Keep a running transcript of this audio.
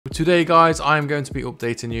Today guys, I am going to be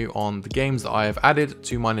updating you on the games that I have added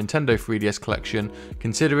to my Nintendo 3DS collection,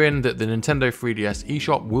 considering that the Nintendo 3DS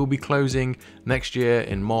eShop will be closing next year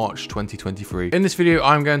in March 2023. In this video,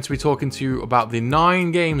 I'm going to be talking to you about the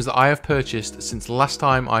 9 games that I have purchased since the last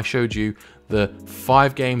time I showed you the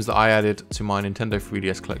 5 games that I added to my Nintendo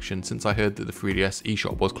 3DS collection since I heard that the 3DS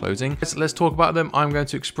eShop was closing. Let's talk about them. I'm going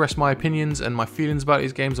to express my opinions and my feelings about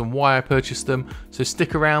these games and why I purchased them. So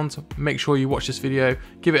stick around, make sure you watch this video,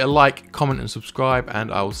 give it a like, comment and subscribe,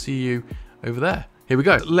 and I will see you over there. Here we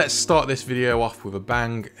go. Let's start this video off with a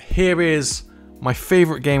bang. Here is my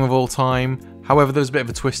favorite game of all time. However, there's a bit of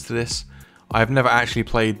a twist to this. I have never actually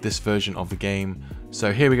played this version of the game.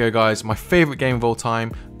 So here we go guys, my favourite game of all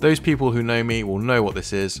time. Those people who know me will know what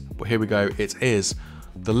this is, but here we go. It is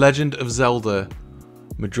The Legend of Zelda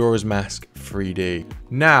Majora's Mask 3D.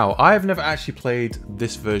 Now, I have never actually played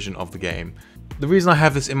this version of the game. The reason I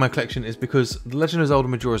have this in my collection is because The Legend of Zelda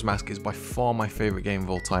Majora's Mask is by far my favourite game of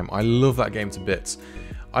all time. I love that game to bits.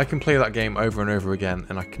 I can play that game over and over again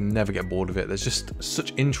and I can never get bored of it. There's just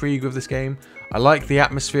such intrigue with this game. I like the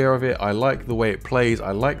atmosphere of it, I like the way it plays,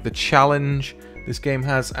 I like the challenge this game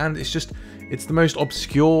has, and it's the most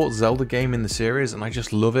obscure Zelda game in the series and I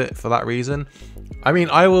just love it for that reason. I mean,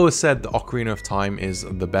 I always said that Ocarina of Time is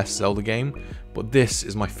the best Zelda game, but this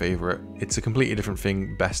is my favourite. It's a completely different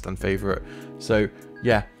thing, best and favourite. So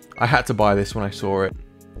yeah, I had to buy this when I saw it.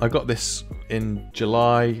 I got this in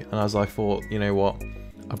July and as I thought, you know what,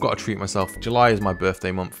 I've got to treat myself. July is my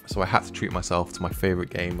birthday month, so I had to treat myself to my favourite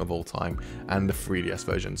game of all time and the 3DS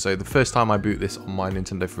version. So the first time I boot this on my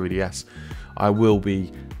Nintendo 3DS, I will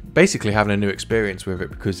be basically having a new experience with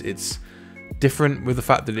it because it's different with the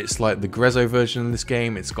fact that it's like the Grezzo version of this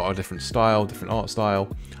game. It's got a different style, different art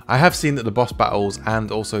style. I have seen that the boss battles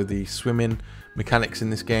and also the swimming mechanics in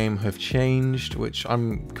this game have changed, which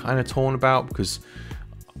I'm kind of torn about because,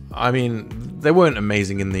 I mean, they weren't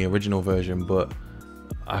amazing in the original version, but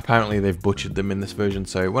apparently they've butchered them in this version,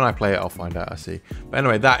 so when I play it I'll find out, I see. But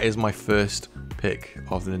anyway, that is my first pick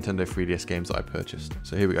of the Nintendo 3DS games that I purchased.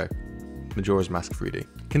 So here we go, Majora's Mask 3D.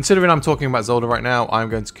 Considering I'm talking about Zelda right now, I'm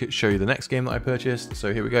going to show you the next game that I purchased.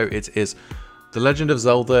 So here we go, it is The Legend of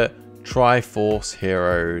Zelda Triforce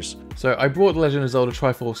Heroes. So I bought The Legend of Zelda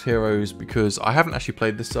Triforce Heroes because I haven't actually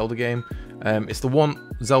played this Zelda game. It's the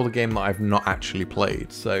one Zelda game that I've not actually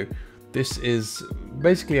played, so this is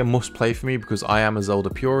basically a must play for me because I am a Zelda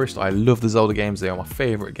purist. I love the Zelda games, they are my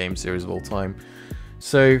favourite game series of all time.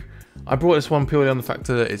 So I brought this one purely on the fact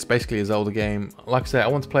that it's basically a Zelda game. Like I said, I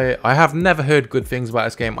want to play it. I have never heard good things about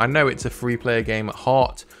this game. I know it's a free player game at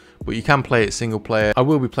heart, but you can play it single player. I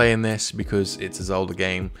will be playing this because it's a Zelda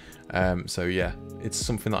game. So yeah, it's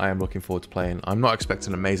something that I am looking forward to playing. I'm not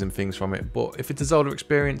expecting amazing things from it, but if it's a Zelda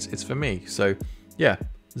experience, it's for me. So yeah,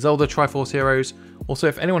 Zelda Triforce Heroes. Also,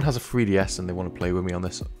 if anyone has a 3DS and they want to play with me on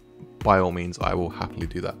this, by all means, I will happily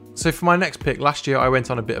do that. So for my next pick, last year I went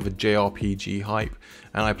on a bit of a JRPG hype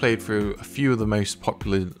and I played through a few of the most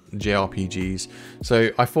popular JRPGs. So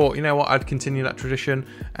I thought, you know what, I'd continue that tradition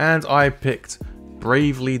and I picked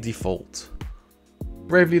Bravely Default.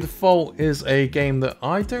 Bravely Default is a game that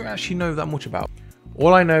I don't actually know that much about.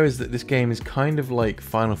 All I know is that this game is kind of like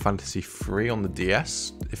Final Fantasy III on the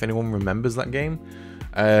DS, if anyone remembers that game.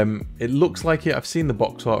 It looks like it. I've seen the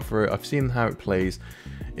box art for it. I've seen how it plays.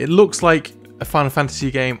 It looks like a Final Fantasy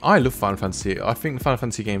game. I love Final Fantasy. I think the Final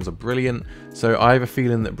Fantasy games are brilliant. So I have a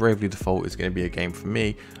feeling that Bravely Default is going to be a game for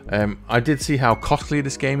me. I did see how costly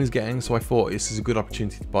this game is getting, so I thought this is a good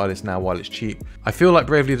opportunity to buy this now while it's cheap. I feel like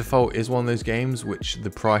Bravely Default is one of those games which the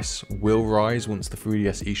price will rise once the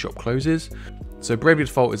 3DS eShop closes. So Bravely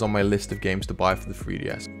Default is on my list of games to buy for the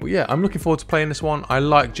 3DS. But yeah, I'm looking forward to playing this one. I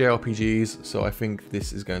like JRPGs, so I think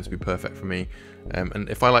this is going to be perfect for me. And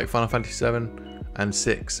if I like Final Fantasy 7 and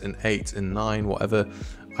 6 and 8 and 9, whatever,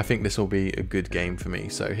 I think this will be a good game for me.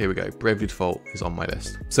 So here we go, Bravely Default is on my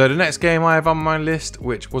list. So the next game I have on my list,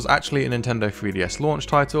 which was actually a Nintendo 3DS launch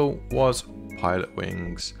title, was Pilot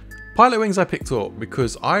Wings. Pilot Wings I picked up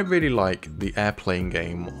because I really like the airplane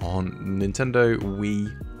game on Nintendo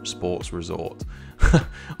Wii Sports Resort.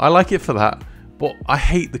 I like it for that, but I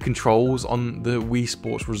hate the controls on the Wii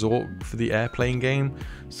Sports Resort for the airplane game.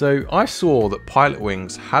 So I saw that Pilot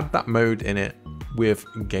Wings had that mode in it with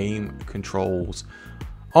game controls.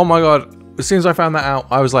 Oh my god, as soon as I found that out,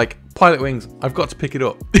 I was like, Pilot Wings, I've got to pick it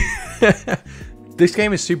up. This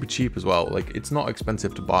game is super cheap as well, like it's not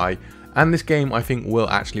expensive to buy, and this game I think will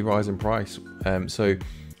actually rise in price. So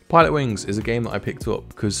Pilot Wings is a game that I picked up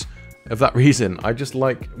because of that reason. I just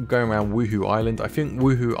like going around Woohoo Island. I think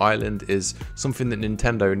Woohoo Island is something that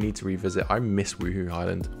Nintendo need to revisit. I miss Woohoo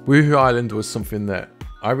Island. Woohoo Island was something that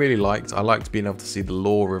I really liked. I liked being able to see the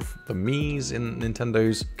lore of the Miis in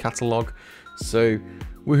Nintendo's catalog. So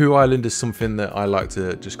Woohoo Island is something that I like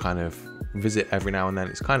to just kind of visit every now and then.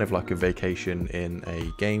 It's kind of like a vacation in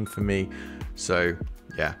a game for me. So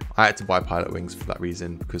yeah, I had to buy Pilot Wings for that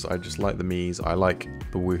reason, because I just like the Miis. I like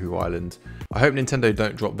the Woohoo Island. I hope Nintendo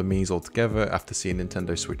don't drop the Miis altogether after seeing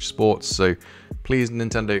Nintendo Switch Sports. So please,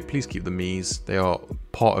 Nintendo, please keep the Miis. They are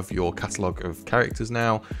part of your catalog of characters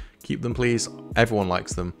now. Keep them, please. Everyone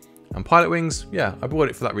likes them. And Pilot Wings, yeah, I bought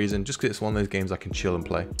it for that reason, just because it's one of those games I can chill and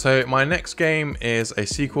play. So my next game is a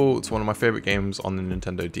sequel to one of my favorite games on the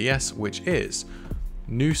Nintendo DS, which is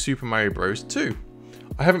New Super Mario Bros. 2.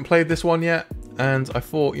 I haven't played this one yet, and I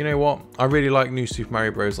thought, you know what, I really like New Super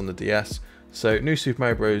Mario Bros. On the DS, so New Super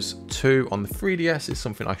Mario Bros. 2 on the 3DS is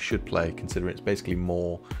something I should play, considering it's basically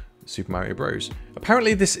more Super Mario Bros.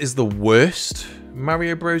 Apparently this is the worst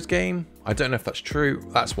Mario Bros. Game. I don't know if that's true.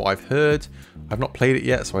 That's what I've heard. I've not played it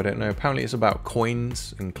yet, so I don't know. Apparently it's about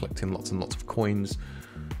coins and collecting lots and lots of coins.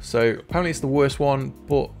 So apparently it's the worst one,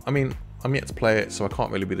 but I mean, I'm yet to play it, so I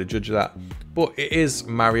can't really be the judge of that. But it is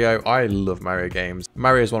Mario. I love Mario games.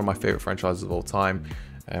 Mario is one of my favorite franchises of all time.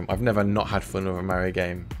 I've never not had fun with a Mario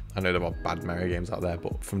game. I know there are bad Mario games out there,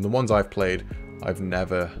 but from the ones I've played, I've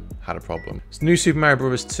never had a problem. So New Super Mario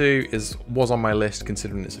Bros. 2 was on my list,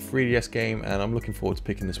 considering it's a 3DS game, and I'm looking forward to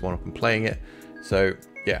picking this one up and playing it. So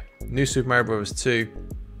yeah, New Super Mario Bros. 2.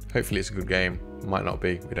 Hopefully it's a good game. Might not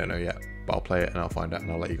be, we don't know yet, but I'll play it and I'll find out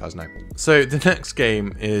and I'll let you guys know. So the next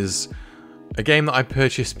game is a game that I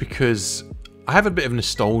purchased because I have a bit of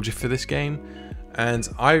nostalgia for this game, and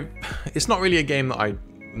it's not really a game that I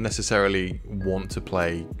necessarily want to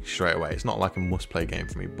play straight away. It's not like a must-play game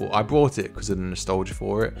for me, but I bought it because of the nostalgia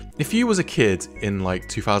for it. If you was a kid in like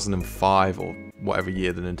 2005 or whatever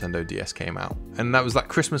year the Nintendo DS came out, and that was that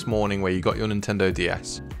Christmas morning where you got your Nintendo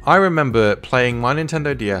DS, I remember playing my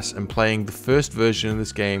Nintendo DS and playing the first version of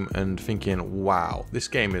this game and thinking, wow, this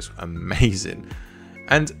game is amazing.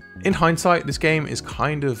 And in hindsight, this game is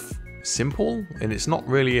kind of simple, and it's not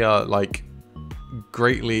really a like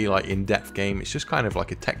greatly like in-depth game. It's just kind of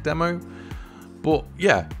like a tech demo. But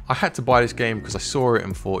yeah, I had to buy this game because I saw it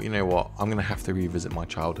and thought, you know what, I'm gonna have to revisit my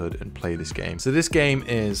childhood and play this game. So this game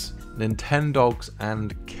is Nintendogs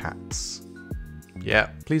and Cats. Yeah,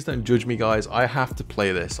 please don't judge me, guys. I have to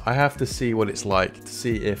play this. I have to see what it's like, to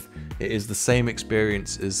see if it is the same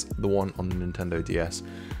experience as the one on the Nintendo DS.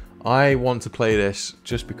 I want to play this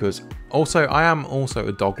just because. Also, I am also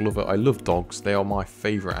a dog lover. I love dogs. They are my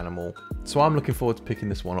favorite animal. So I'm looking forward to picking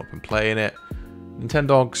this one up and playing it.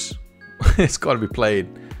 Nintendogs, it's got to be played.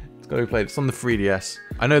 It's got to be played. It's on the 3DS.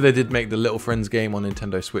 I know they did make the Little Friends game on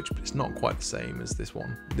Nintendo Switch, but it's not quite the same as this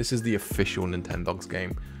one. This is the official Nintendogs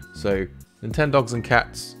game. So Nintendogs and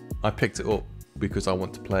Cats, I picked it up because I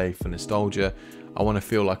want to play for nostalgia. I want to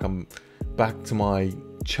feel like I'm back to my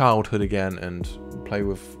childhood again and play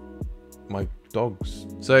with my dogs.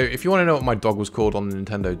 So if you want to know what my dog was called on the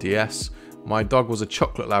Nintendo DS, my dog was a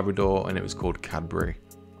chocolate Labrador and it was called Cadbury.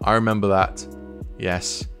 I remember that.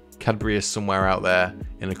 Yes, Cadbury is somewhere out there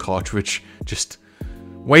in a cartridge, just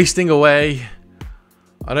wasting away.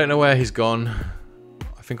 I don't know where he's gone.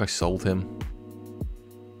 I think I sold him.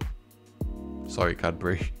 Sorry,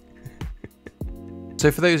 Cadbury.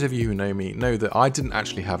 So for those of you who know me, know that I didn't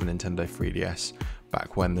actually have a Nintendo 3DS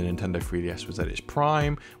back when the Nintendo 3DS was at its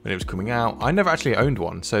prime, when it was coming out. I never actually owned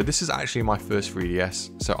one, so this is actually my first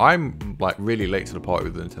 3DS. So I'm like really late to the party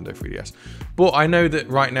with the Nintendo 3DS. But I know that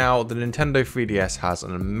right now the Nintendo 3DS has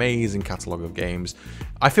an amazing catalogue of games.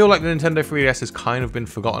 I feel like the Nintendo 3DS has kind of been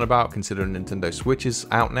forgotten about, considering Nintendo Switch is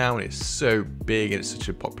out now and it's so big and it's such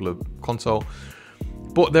a popular console.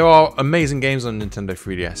 But there are amazing games on Nintendo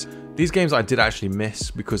 3DS. These games I did actually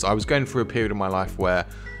miss because I was going through a period of my life where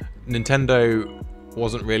Nintendo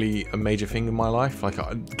wasn't really a major thing in my life. Like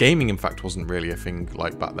gaming, in fact, wasn't really a thing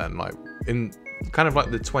like back then. Like in kind of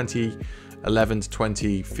like the 2011 to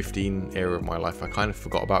 2015 era of my life, I kind of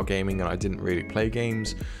forgot about gaming and I didn't really play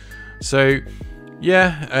games. So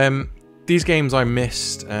yeah, these games I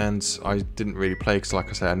missed and I didn't really play because, like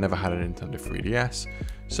I said, I never had a Nintendo 3DS.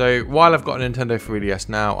 So while I've got a Nintendo 3DS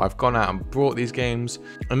now, I've gone out and brought these games,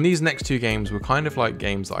 and these next two games were kind of like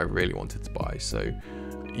games that I really wanted to buy. So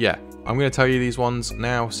yeah, I'm going to tell you these ones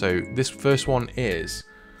now. So this first one is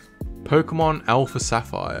Pokemon Alpha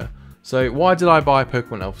Sapphire. So why did I buy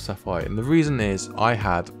Pokemon Alpha Sapphire? And the reason is I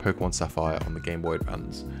had Pokemon Sapphire on the Game Boy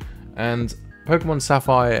Advance, and Pokemon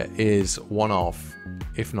Sapphire is one of,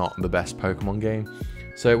 if not the best Pokemon game.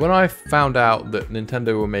 So when I found out that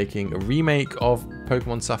Nintendo were making a remake of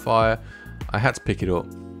Pokemon Sapphire, I had to pick it up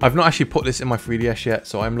I've not actually put this in my 3DS yet,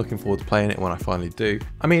 so I'm looking forward to playing it when I finally do.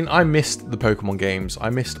 I mean, I missed the Pokemon games. I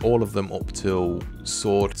missed all of them up till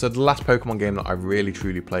Sword. So the last Pokemon game that I really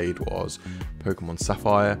truly played was Pokemon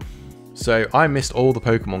Sapphire. So I missed all the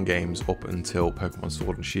Pokemon games up until Pokemon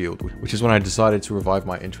Sword and Shield, which is when I decided to revive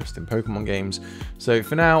my interest in Pokemon games. So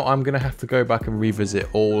for now, I'm going to have to go back and revisit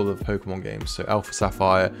all of the Pokemon games. So Alpha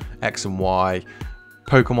Sapphire, X and Y,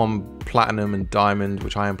 Pokemon Platinum and Diamond,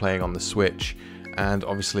 which I am playing on the Switch, and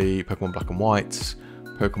obviously Pokemon Black and White,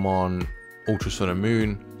 Pokemon Ultra Sun and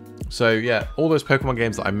Moon. So yeah, all those Pokemon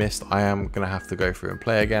games that I missed, I am going to have to go through and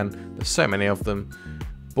play again. There's so many of them.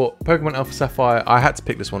 But Pokemon Alpha Sapphire, I had to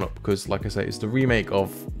pick this one up because, like I say, it's the remake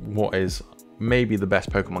of what is maybe the best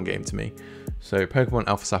Pokemon game to me. So Pokemon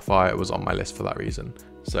Alpha Sapphire was on my list for that reason.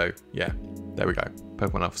 So yeah, there we go,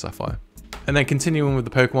 Pokemon Alpha Sapphire. And then continuing with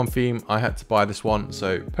the Pokemon theme, I had to buy this one.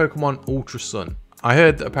 So Pokemon Ultra Sun. I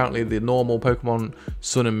heard that apparently the normal Pokemon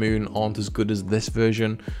Sun and Moon aren't as good as this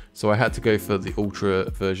version, so I had to go for the Ultra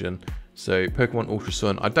version. So Pokemon Ultra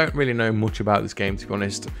Sun, I don't really know much about this game, to be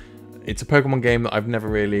honest. It's a Pokemon game that I've never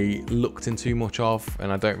really looked into much of,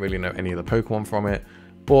 and I don't really know any of the Pokemon from it.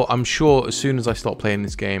 But I'm sure as soon as I start playing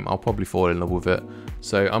this game, I'll probably fall in love with it.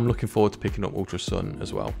 So I'm looking forward to picking up Ultra Sun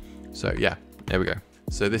as well. So yeah, there we go.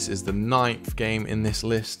 So this is the 9th game in this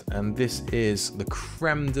list, and this is the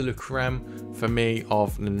creme de la creme for me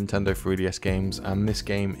of the Nintendo 3DS games, and this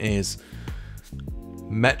game is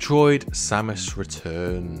Metroid Samus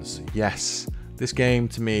Returns. Yes, this game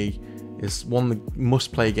to me is one of the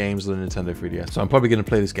must-play games of the Nintendo 3DS, so I'm probably going to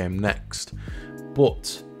play this game next.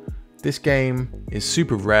 But this game is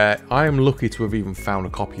super rare. I am lucky to have even found a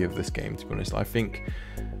copy of this game, to be honest. I think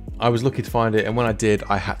I was lucky to find it, and when I did,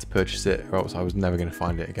 I had to purchase it, or else I was never going to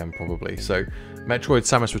find it again, probably. So, Metroid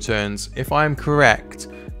Samus Returns, if I'm correct,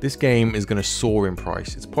 this game is going to soar in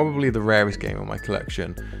price. It's probably the rarest game in my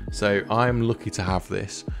collection, so I'm lucky to have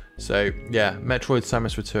this. So, yeah, Metroid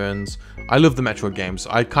Samus Returns. I love the Metroid games.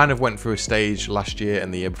 I kind of went through a stage last year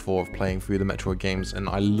and the year before of playing through the Metroid games, and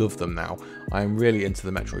I love them now. I am really into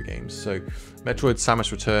the Metroid games. So, Metroid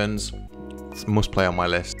Samus Returns, it's a must play on my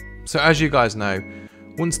list. So, as you guys know,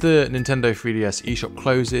 once the Nintendo 3DS eShop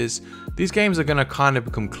closes, these games are going to kind of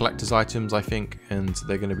become collector's items, I think, and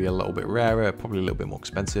they're going to be a little bit rarer, probably a little bit more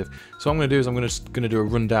expensive. So what I'm going to do is I'm going to do a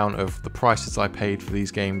rundown of the prices I paid for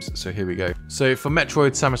these games. So here we go. So for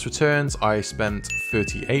Metroid Samus Returns, I spent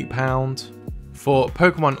 £38. For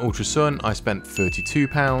Pokemon Ultra Sun, I spent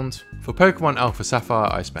 £32. For Pokemon Alpha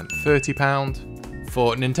Sapphire, I spent £30.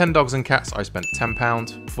 For Nintendogs and Cats, I spent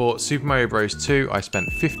 £10. For Super Mario Bros. 2, I spent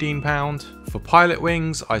 £15. For Pilot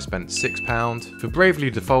Wings, I spent £6. For Bravely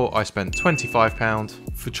Default, I spent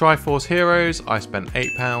 £25. For Triforce Heroes, I spent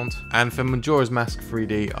 £8. And for Majora's Mask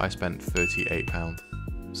 3D, I spent £38.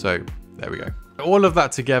 So, there we go. All of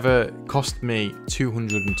that together cost me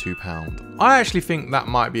 £202. I actually think that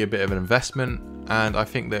might be a bit of an investment. And I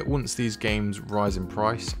think that once these games rise in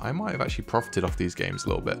price, I might have actually profited off these games a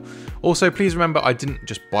little bit. Also, please remember, I didn't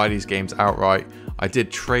just buy these games outright. I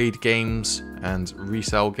did trade games and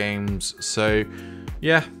resell games. So,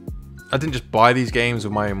 yeah, I didn't just buy these games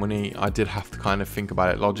with my own money. I did have to kind of think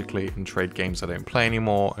about it logically and trade games I don't play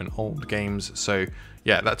anymore and old games. So,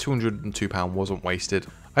 yeah, that £202 wasn't wasted.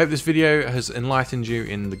 I hope this video has enlightened you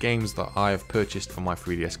in the games that I have purchased for my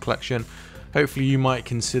 3DS collection. Hopefully you might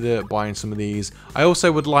consider buying some of these. I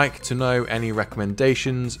also would like to know any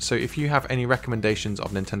recommendations. So if you have any recommendations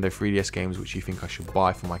of Nintendo 3DS games which you think I should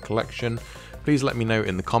buy for my collection, please let me know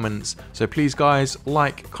in the comments. So please guys,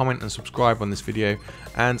 like, comment and subscribe on this video,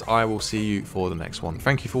 and I will see you for the next one.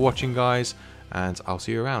 Thank you for watching guys, and I'll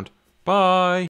see you around. Bye!